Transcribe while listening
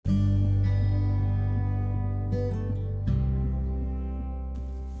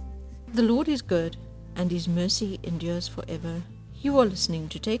The Lord is good, and His mercy endures forever. You are listening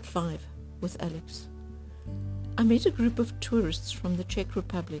to Take 5 with Alex. I met a group of tourists from the Czech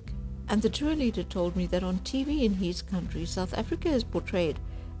Republic, and the tour leader told me that on TV in his country, South Africa is portrayed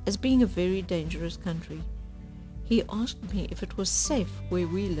as being a very dangerous country. He asked me if it was safe where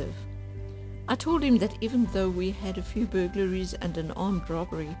we live. I told him that even though we had a few burglaries and an armed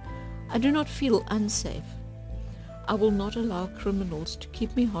robbery, I do not feel unsafe. I will not allow criminals to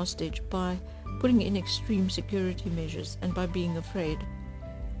keep me hostage by putting in extreme security measures and by being afraid.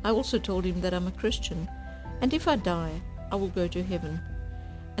 I also told him that I'm a Christian, and if I die, I will go to heaven,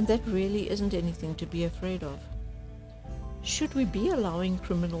 and that really isn't anything to be afraid of. Should we be allowing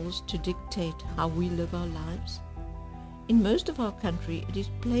criminals to dictate how we live our lives? In most of our country, it is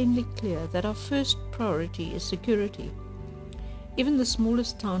plainly clear that our first priority is security. Even the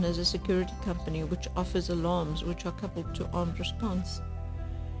smallest town has a security company which offers alarms which are coupled to armed response.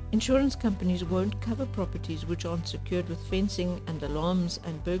 Insurance companies won't cover properties which aren't secured with fencing and alarms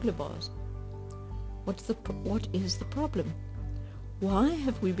and burglar bars. What is the problem? Why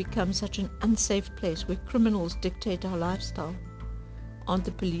have we become such an unsafe place where criminals dictate our lifestyle? Aren't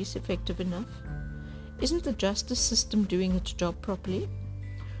the police effective enough? Isn't the justice system doing its job properly?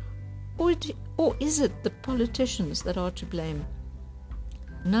 Or is it the politicians that are to blame?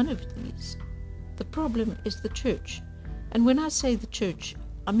 None of these. The problem is the church. And when I say the church,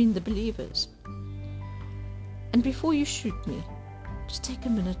 I mean the believers. And before you shoot me, just take a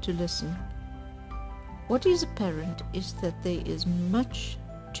minute to listen. What is apparent is that there is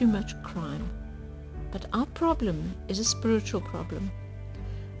too much crime. But our problem is a spiritual problem.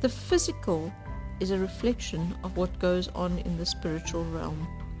 The physical is a reflection of what goes on in the spiritual realm.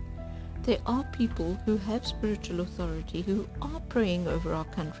 There are people who have spiritual authority who are praying over our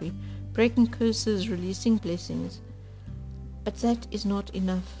country, breaking curses, releasing blessings. But that is not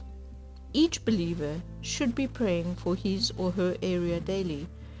enough. Each believer should be praying for his or her area daily.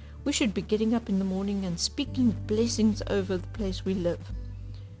 We should be getting up in the morning and speaking blessings over the place we live.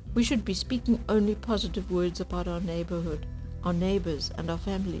 We should be speaking only positive words about our neighborhood, our neighbors, and our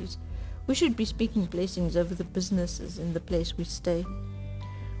families. We should be speaking blessings over the businesses in the place we stay.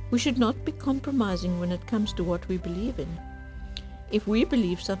 We should not be compromising when it comes to what we believe in. If we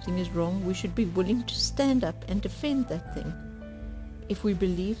believe something is wrong, we should be willing to stand up and defend that thing. If we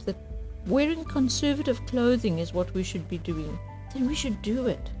believe that wearing conservative clothing is what we should be doing, then we should do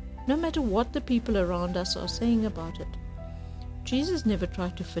it, no matter what the people around us are saying about it. Jesus never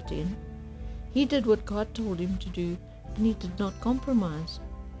tried to fit in. He did what God told him to do, and he did not compromise.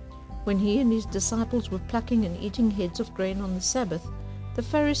 When he and his disciples were plucking and eating heads of grain on the Sabbath, the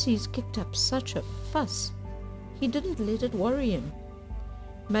Pharisees kicked up such a fuss. He didn't let it worry him.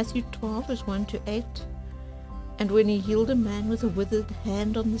 Matthew 12 verse 1 to 8. And when he healed a man with a withered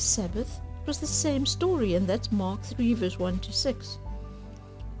hand on the Sabbath, it was the same story, and that's Mark 3 verse 1 to 6.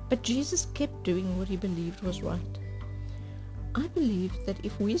 But Jesus kept doing what he believed was right. I believe that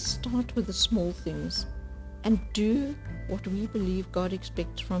if we start with the small things and do what we believe God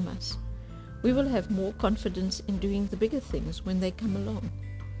expects from us, we will have more confidence in doing the bigger things when they come along.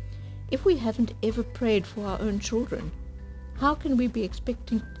 If we haven't ever prayed for our own children, how can we be expect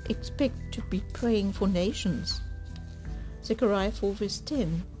to be praying for nations? Zechariah 4 verse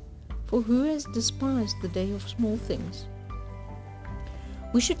 10. For who has despised the day of small things?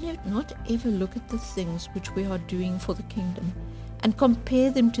 We should not ever look at the things which we are doing for the kingdom and compare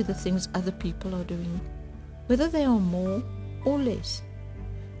them to the things other people are doing, whether they are more or less.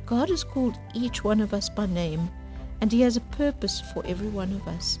 God has called each one of us by name, and he has a purpose for every one of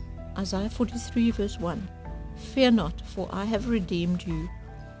us. Isaiah 43 verse 1. Fear not, for I have redeemed you.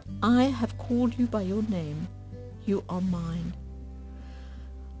 I have called you by your name. You are mine.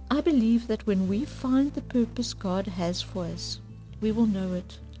 I believe that when we find the purpose God has for us, we will know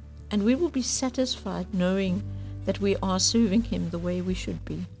it, and we will be satisfied knowing that we are serving him the way we should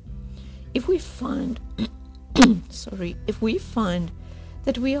be. If we find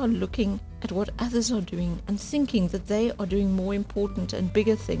that we are looking at what others are doing and thinking that they are doing more important and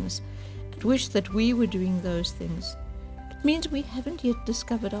bigger things and wish that we were doing those things, it means we haven't yet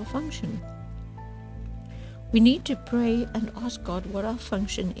discovered our function. We need to pray and ask God what our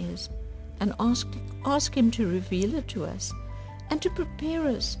function is, and ask him to reveal it to us and to prepare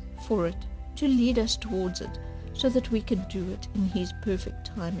us for it, to lead us towards it, so that we can do it in his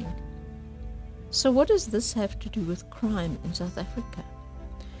perfect timing. So what does this have to do with crime in South Africa?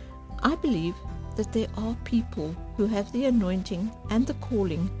 I believe that there are people who have the anointing and the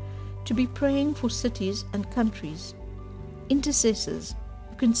calling to be praying for cities and countries, intercessors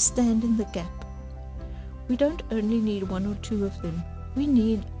who can stand in the gap. We don't only need one or two of them. We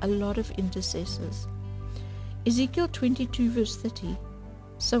need a lot of intercessors. Ezekiel 22 verse 30.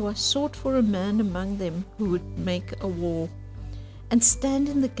 So I sought for a man among them who would make a wall, and stand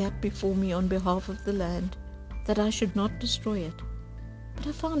in the gap before me on behalf of the land, that I should not destroy it. But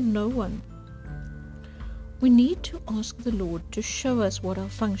I found no one. We need to ask the Lord to show us what our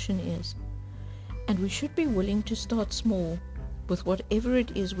function is, and we should be willing to start small with whatever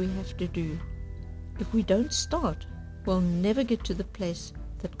it is we have to do. If we don't start, we'll never get to the place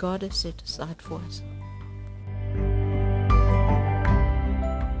that God has set aside for us.